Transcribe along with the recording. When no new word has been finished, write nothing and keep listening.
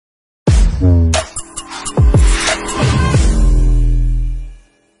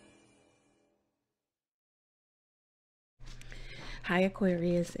Hi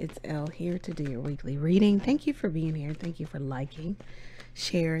Aquarius, it's Elle here to do your weekly reading. Thank you for being here. Thank you for liking,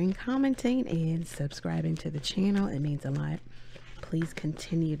 sharing, commenting, and subscribing to the channel. It means a lot. Please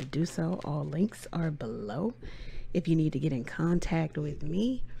continue to do so. All links are below. If you need to get in contact with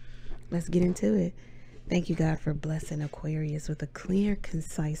me, let's get into it. Thank you, God, for blessing Aquarius with a clear,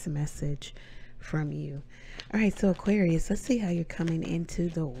 concise message from you. All right, so Aquarius, let's see how you're coming into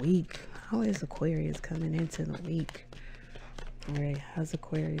the week. How is Aquarius coming into the week? All right, how's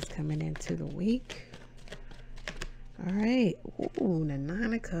Aquarius coming into the week? All right, ooh, the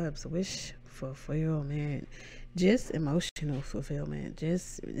Nine of Cups, wish fulfillment, just emotional fulfillment.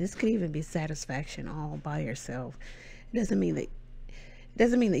 Just this could even be satisfaction all by yourself. It doesn't mean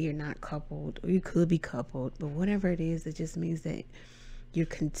that you're not coupled, or you could be coupled, but whatever it is, it just means that you're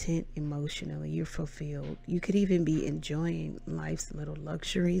content emotionally, you're fulfilled. You could even be enjoying life's little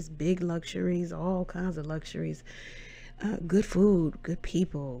luxuries, big luxuries, all kinds of luxuries. Good food, good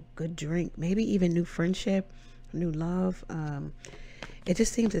people, good drink, maybe even new friendship, new love. It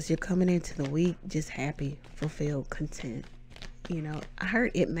just seems as you're coming into the week just happy, fulfilled, content. You know, I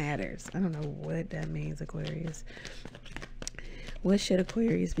heard it matters. I don't know what that means, Aquarius. What should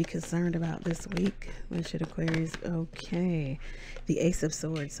Aquarius be concerned about this week? What should Aquarius... Okay, the Ace of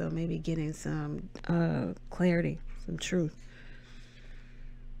Swords. So maybe getting some clarity, some truth.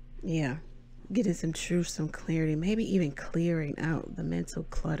 Yeah. Getting some truth, some clarity, maybe even clearing out the mental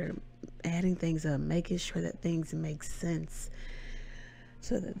clutter, adding things up, making sure that things make sense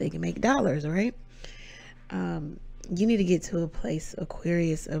so that they can make dollars, right? You need to get to a place,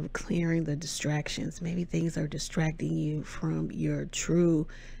 Aquarius, of clearing the distractions. Maybe things are distracting you from your true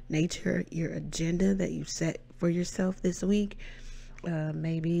nature, your agenda that you set for yourself this week.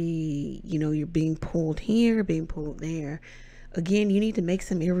 Maybe, you know, you're being pulled here, being pulled there. Again, you need to make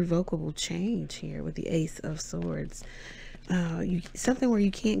some irrevocable change here with the Ace of Swords. Something where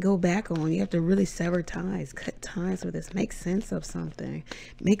you can't go back on. You have to really sever ties, cut ties with this. Make sense of something.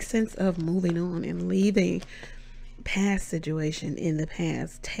 Make sense of moving on and leaving past situation in the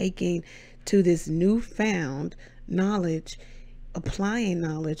past. Taking to this newfound knowledge, applying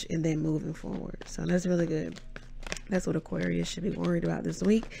knowledge, and then moving forward. So that's really good. That's what Aquarius should be worried about this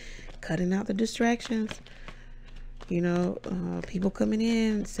week. Cutting out the distractions. You know, people coming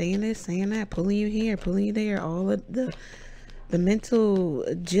in, saying this, saying that, pulling you here, pulling you there, all of the mental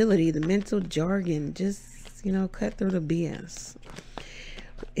agility, the mental jargon, just, you know, cut through the BS.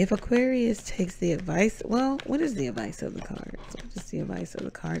 If Aquarius takes the advice, well, what is the advice of the cards? What is the advice of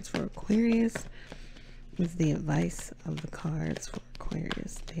the cards for Aquarius? What's the advice of the cards for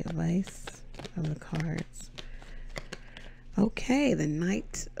Aquarius? The advice of the cards. Okay,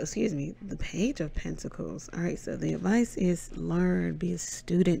 the Page of Pentacles. All right, so the advice is learn, be a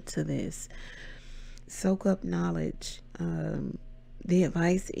student to this, soak up knowledge. The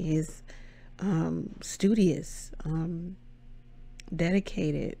advice is studious,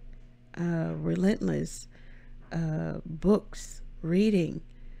 dedicated, relentless, books, reading,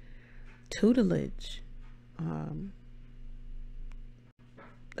 tutelage,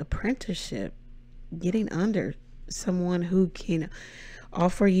 apprenticeship, getting under someone who can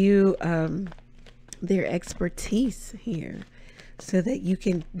offer you their expertise here so that you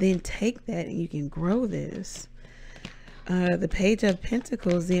can then take that and you can grow this. The Page of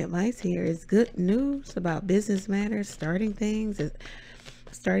Pentacles, the advice here is good news about business matters, starting things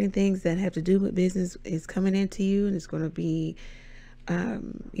that have to do with business is coming into you, and it's going to be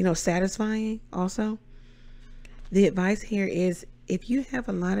you know, satisfying also. The advice here is if you have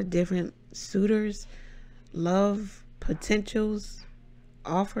a lot of different suitors, love potentials,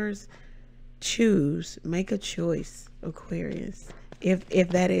 offers, choose, make a choice, Aquarius, if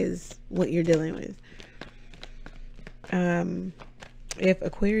that is what you're dealing with. If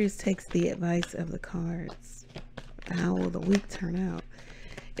Aquarius takes the advice of the cards, how will the week turn out?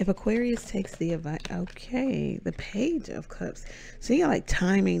 If Aquarius takes the advice, okay, the Page of Cups. So you got like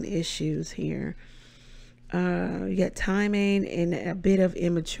timing issues here. You got timing and a bit of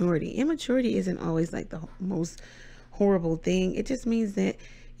immaturity. Immaturity isn't always like the most horrible thing. It just means that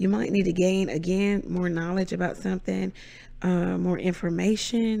you might need to gain, again, more knowledge about something, more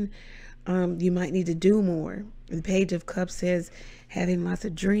information. You might need to do more. The Page of Cups says having lots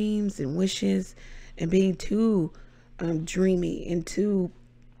of dreams and wishes and being too dreamy and too,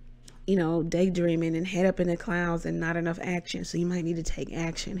 you know, daydreaming and head up in the clouds and not enough action. So you might need to take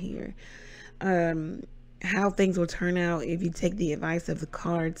action here. How things will turn out if you take the advice of the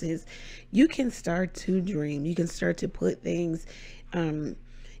cards is you can start to dream. You can start to put things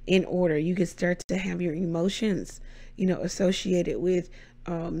in order. You can start to have your emotions, you know, associated with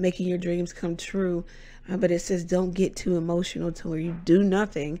making your dreams come true. But it says don't get too emotional to where you do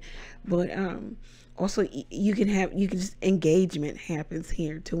nothing. But also you can just engagement happens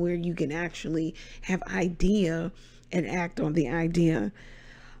here to where you can actually have idea and act on the idea.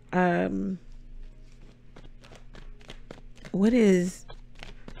 What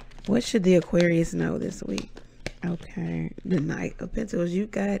should the Aquarius know this week? Okay, the Knight of Pentacles. You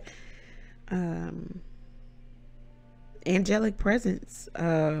got angelic presence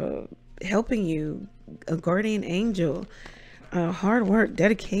helping you, a guardian angel, hard work,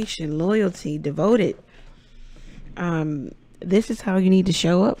 dedication, loyalty, devoted. This is how you need to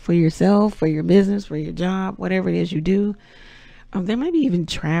show up for yourself, for your business, for your job, whatever it is you do. There might be even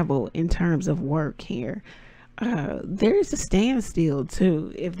travel in terms of work here. There is a standstill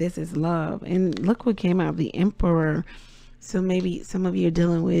too if this is love. And look what came out, the Emperor. So maybe some of you are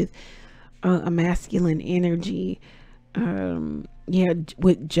dealing with a masculine energy. Yeah,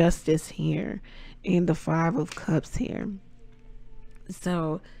 with justice here, and the Five of Cups here.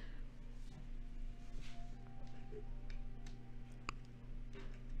 So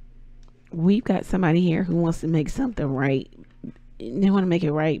we've got somebody here who wants to make something right. They want to make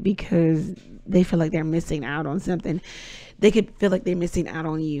it right because they feel like they're missing out on something. They could feel like they're missing out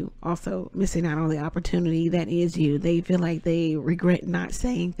on you, also missing out on the opportunity that is you. They feel like they regret not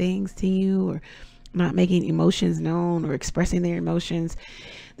saying things to you, or not making emotions known, or expressing their emotions.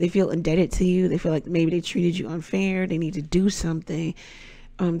 They feel indebted to you. They feel like maybe they treated you unfair. They need to do something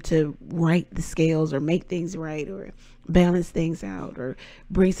to right the scales, or make things right, or balance things out, or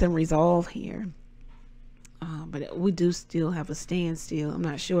bring some resolve here. But we do still have a standstill. I'm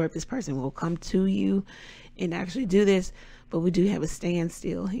not sure if this person will come to you and actually do this, but we do have a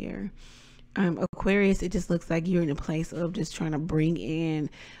standstill here. Aquarius, it just looks like you're in a place of just trying to bring in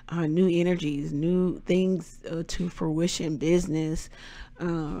new energies, new things to fruition, business,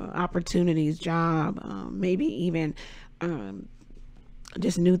 opportunities, job, maybe even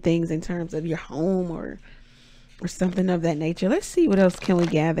just new things in terms of your home, or something of that nature. Let's see what else can we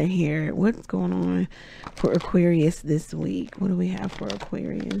gather here. What's going on for Aquarius this week? What do we have for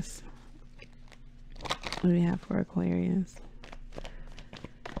Aquarius? What do we have for Aquarius?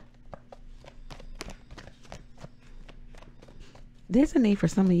 There's a need for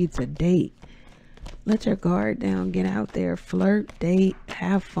some of you to date. Let your guard down, get out there, flirt, date,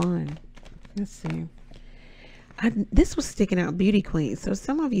 have fun. Let's see. This was sticking out, beauty queen. So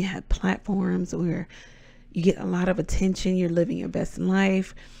some of you have platforms where you get a lot of attention. You're living your best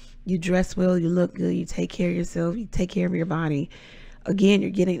life. You dress well, you look good, you take care of yourself, you take care of your body. Again,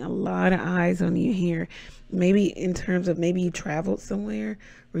 you're getting a lot of eyes on you here. Maybe in terms of, maybe you traveled somewhere,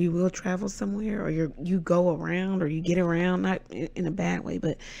 or you will travel somewhere, or you go around, or you get around, not in a bad way,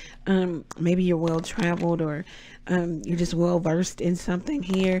 but maybe you're well traveled, or you're just well versed in something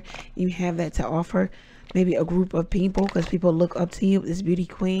here. You have that to offer. Maybe a group of people, because people look up to you with this beauty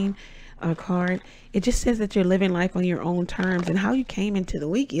queen card. It just says that you're living life on your own terms, and how you came into the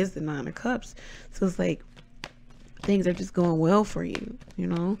week is the Nine of Cups. So it's like things are just going well for you, you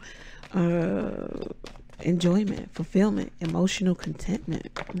know. Enjoyment, fulfillment, emotional contentment.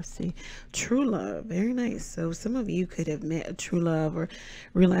 Let's see, true love, very nice. So some of you could have met a true love, or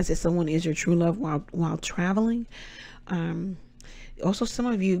realize that someone is your true love while traveling. Also, some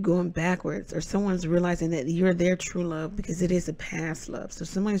of you going backwards, or someone's realizing that you're their true love, because it is a past love. So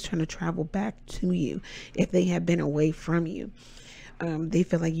somebody's trying to travel back to you if they have been away from you. They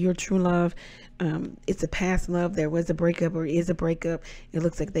feel like your true love, it's a past love. There was a breakup, or is a breakup. It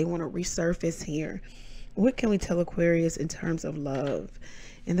looks like they want to resurface here. What can we tell Aquarius in terms of love?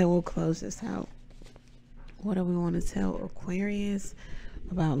 And then we'll close this out. What do we want to tell Aquarius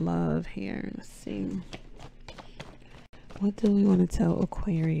about love here? Let's see. What do we want to tell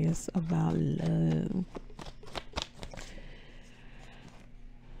Aquarius about love?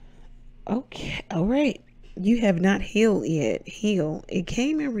 Okay, all right. You have not healed yet. Heal. It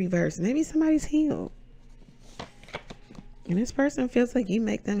came in reverse. Maybe somebody's healed, and this person feels like you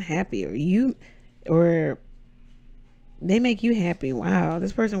make them happy, or they make you happy. Wow,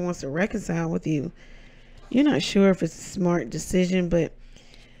 this person wants to reconcile with you. You're not sure if it's a smart decision, but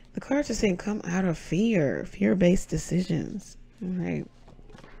the cards are saying come out of fear-based decisions. All right,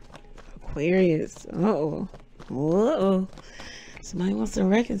 Aquarius. Uh-oh. Whoa. Somebody wants to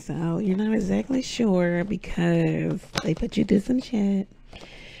reconcile. You're not exactly sure because they put you through some chat.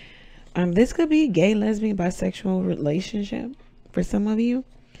 This could be a gay, lesbian, bisexual relationship for some of you.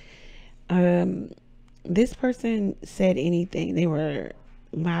 This person said anything. They were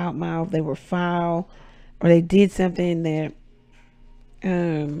loudmouth, they were foul, or they did something that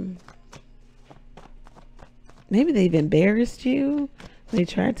maybe they've embarrassed you. They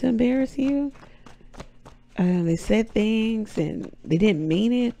tried to embarrass you. They said things and they didn't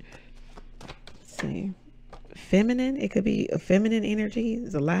mean it. Let's see. Feminine. It could be a feminine energy.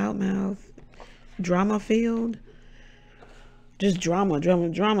 It's a loud mouth. Drama filled. Just drama.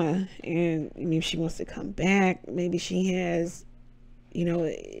 And maybe she wants to come back. Maybe she has, you know,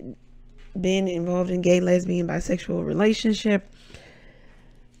 been involved in gay, lesbian, bisexual relationship.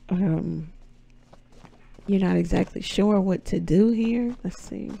 You're not exactly sure what to do here. Let's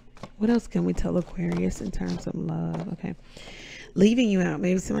see. What else can we tell Aquarius in terms of love? Okay. Leaving you out.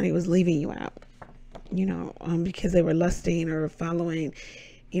 Maybe somebody was leaving you out, you know, because they were lusting or following,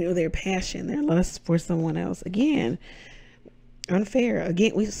 you know, their passion, their lust for someone else. Again, unfair.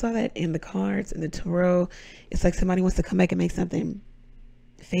 Again, we saw that in the cards, in the tarot. It's like somebody wants to come back and make something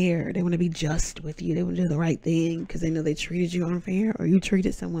fair. They want to be just with you. They want to do the right thing because they know they treated you unfair, or you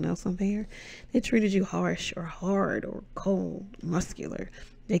treated someone else unfair. They treated you harsh or hard or cold, muscular.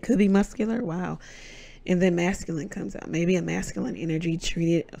 They could be muscular. Wow. And then masculine comes out. Maybe a masculine energy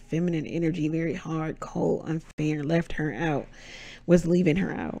treated a feminine energy very hard, cold, unfair, left her out, was leaving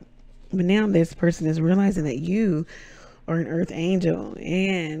her out. But now this person is realizing that you are an earth angel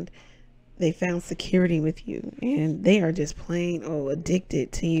and they found security with you, and they are just plain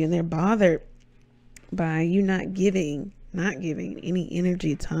addicted to you, and they're bothered by you not giving any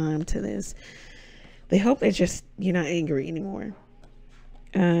energy, time to this. They hope that you're not angry anymore.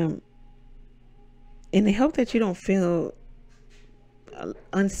 And they hope that you don't feel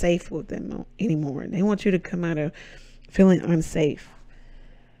unsafe with them anymore. They want you to come out of feeling unsafe.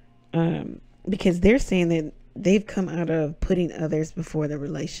 Because they're saying that they've come out of putting others before the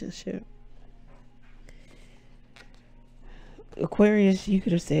relationship. Aquarius, you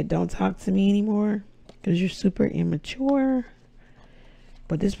could have said, don't talk to me anymore because you're super immature.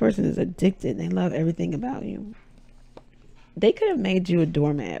 But this person is addicted. They love everything about you. They could have made you a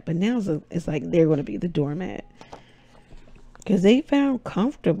doormat, but now it's like they're going to be the doormat because they found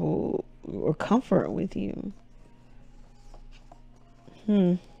comfortable or comfort with you.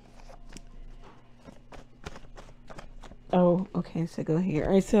 Oh, okay. So go here.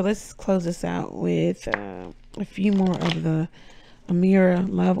 All right. So let's close this out with a few more of the Amira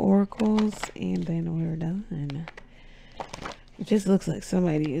love oracles, and then we're done. It just looks like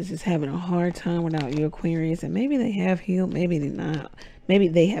somebody is just having a hard time without you, Aquarius, and maybe they have healed, maybe they're not, maybe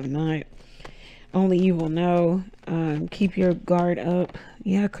they have not. Only you will know. Keep your guard up.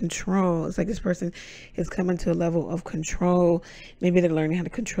 Yeah, control. It's like this person is coming to a level of control. Maybe they're learning how to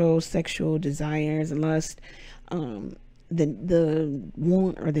control sexual desires and lust. The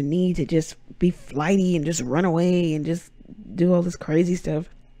want or the need to just be flighty and just run away and just do all this crazy stuff.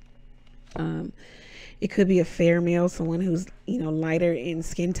 It could be a fair male, someone who's, you know, lighter in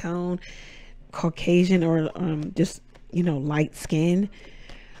skin tone, Caucasian, or just, you know, light skin.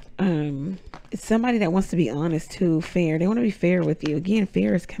 It's somebody that wants to be honest too, fair. They want to be fair with you. Again,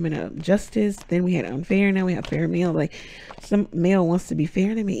 fair is coming up. Justice, then we had unfair, now we have fair male. Like some male wants to be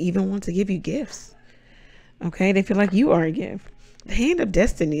fair. They may even want to give you gifts. Okay, they feel like you are a gift. The hand of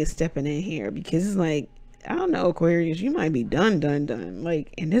destiny is stepping in here because it's like, I don't know, Aquarius, you might be done.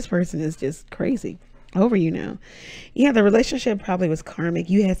 Like, and this person is just crazy over you now. Yeah, the relationship probably was karmic.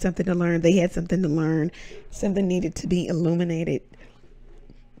 You had something to learn. They had something to learn. Something needed to be illuminated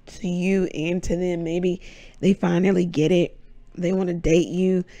to you and to them. Maybe they finally get it. They want to date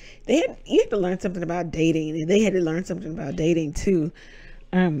you. You had to learn something about dating, and they had to learn something about dating too.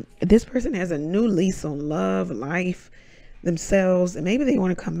 This person has a new lease on love, life, themselves, and maybe they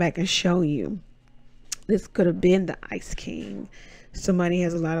want to come back and show you. This could have been the Ice King. Somebody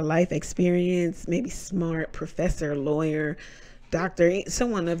has a lot of life experience, maybe smart, professor, lawyer, doctor,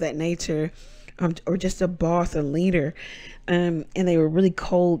 someone of that nature, or just a boss, a leader. And they were really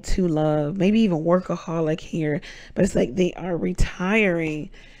cold to love, maybe even workaholic here, but it's like they are retiring,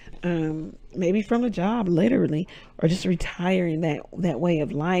 maybe from a job, literally, or just retiring that way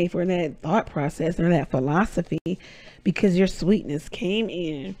of life or that thought process or that philosophy, because your sweetness came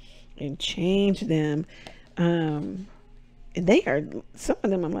in and changed them. And some of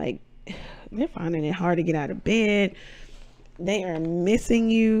them, I'm like, they're finding it hard to get out of bed. They are missing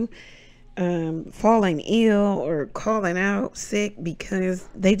you, falling ill or calling out sick because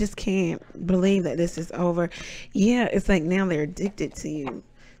they just can't believe that this is over. Yeah, it's like now they're addicted to you.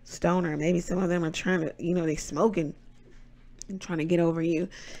 Stoner, maybe some of them are trying to, you know, they smoking and trying to get over you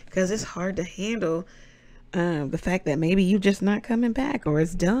because it's hard to handle the fact that maybe you just not coming back, or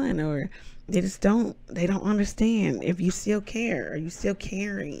it's done, or they don't understand if you still care. Are you still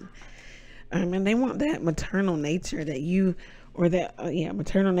caring? And they want that maternal nature that you, or that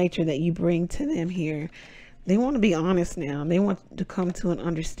maternal nature that you bring to them here. They want to be honest now. They want to come to an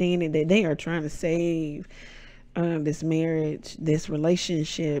understanding that they are trying to save this marriage, this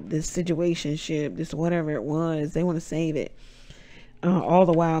relationship, this situationship, this whatever it was. They want to save it. All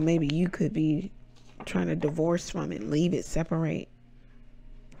the while, maybe you could be trying to divorce from it, leave it, separate.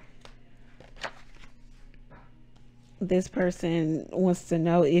 This person wants to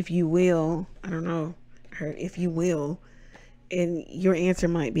know if you will. I don't know. I heard if you will. And your answer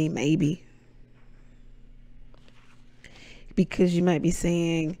might be maybe. Because you might be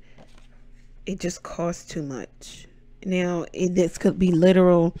saying it just costs too much. Now, this could be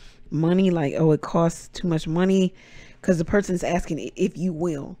literal money, like, oh, it costs too much money, because the person's asking if you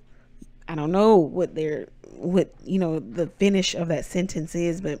will. I don't know what the finish of that sentence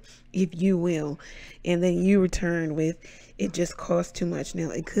is, but if you will. And then you return with, it just costs too much. Now,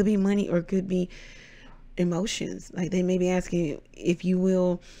 it could be money or it could be emotions. Like, they may be asking if you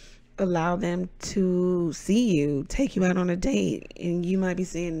will allow them to see you, take you out on a date, and you might be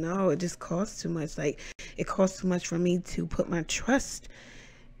saying, no, it just costs too much. Like, it costs too much for me to put my trust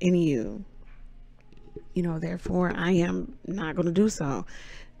in you, therefore I am not going to do so.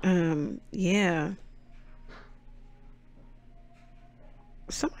 Yeah,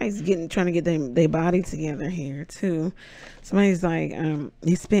 somebody's trying to get their body together here too. Somebody's like,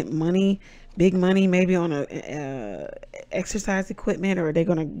 he spent money, big money, maybe on a exercise equipment, or they're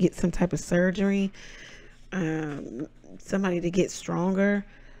gonna get some type of surgery. Somebody to get stronger.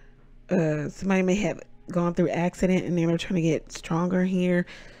 Somebody may have gone through accident and they're trying to get stronger here.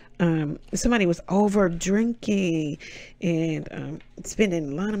 Somebody was over drinking and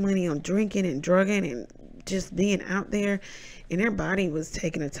spending a lot of money on drinking and drugging and just being out there, and their body was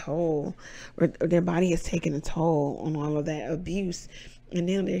taking a toll, or their body has taken a toll on all of that abuse. And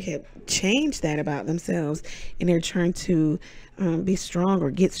now they have changed that about themselves, and they're trying to be strong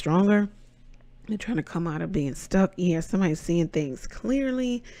or get stronger. They're trying to come out of being stuck. Yeah, somebody's seeing things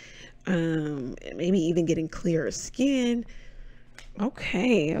clearly, maybe even getting clearer skin.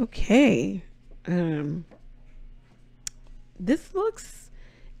 Okay. This looks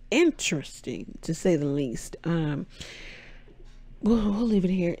interesting, to say the least. We'll leave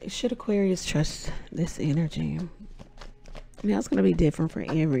it here. Should Aquarius trust this energy? Now, it's going to be different for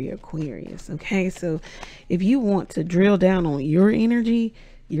every Aquarius. Okay, so if you want to drill down on your energy,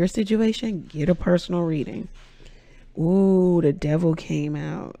 your situation, get a personal reading. Ooh, the devil came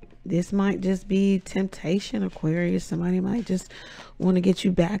out. This might just be temptation, Aquarius. Somebody might just want to get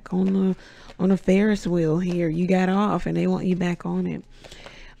you back on the Ferris wheel here. You got off and they want you back on it.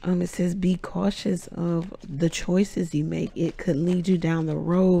 It says, be cautious of the choices you make. It could lead you down the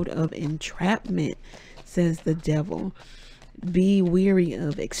road of entrapment, says the devil. Be weary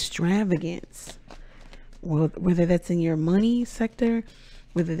of extravagance. Well, whether that's in your money sector,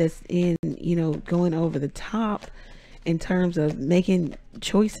 whether that's in, going over the top in terms of making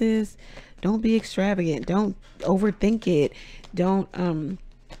choices. Don't be extravagant. Don't overthink it. Don't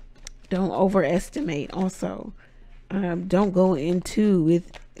overestimate also. Don't go into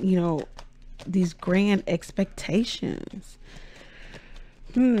with, these grand expectations.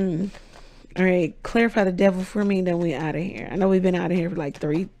 All right, clarify the devil for me, then we out of here. I know we've been out of here for like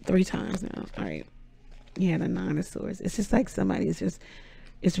three times now. All right. Yeah, the Nine of Swords. It's just like somebody is just,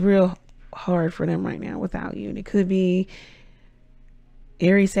 it's real hard for them right now without you. And it could be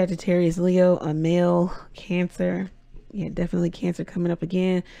Aries, Sagittarius, Leo, a male, Cancer. Yeah, definitely Cancer coming up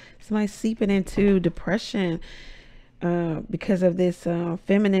again. Somebody seeping into depression because of this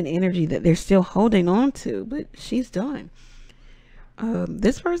feminine energy that they're still holding on to, but she's done.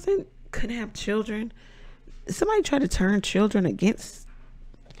 This person could have children. Somebody tried to turn children against.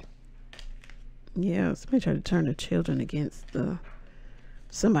 Yeah, somebody tried to turn the children against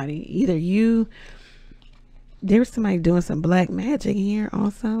somebody. Either you. There's somebody doing some black magic here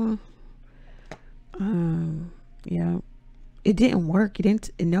also. Yeah, it didn't work. It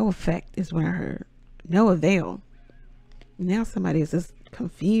didn't. No effect is what I heard. No avail. Now somebody is just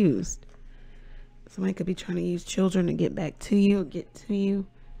confused. Somebody could be trying to use children to get back to you, or get to you.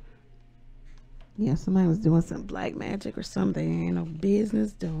 Yeah, somebody was doing some black magic or something they ain't no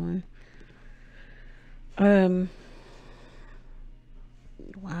business doing. Wow.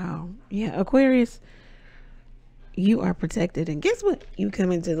 Yeah, Aquarius, you are protected, and guess what? You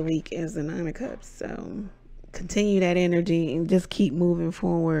come into the week as the Nine of Cups. So continue that energy and just keep moving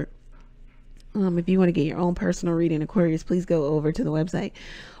forward. If you want to get your own personal reading, Aquarius, please go over to the website,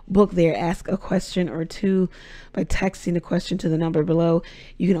 book there, ask a question or two by texting the question to the number below.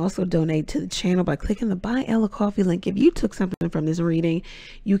 You can also donate to the channel by clicking the Buy Elle a Coffee link. If you took something from this reading,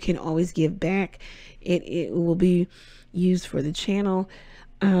 you can always give back. It will be used for the channel.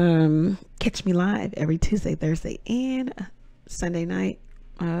 Catch me live every Tuesday, Thursday, and Sunday night,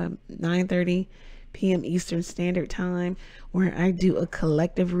 9:30 p.m. Eastern Standard Time, where I do a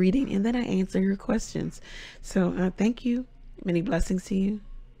collective reading and then I answer your questions. So thank you. Many blessings to you.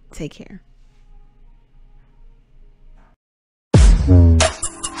 Take care.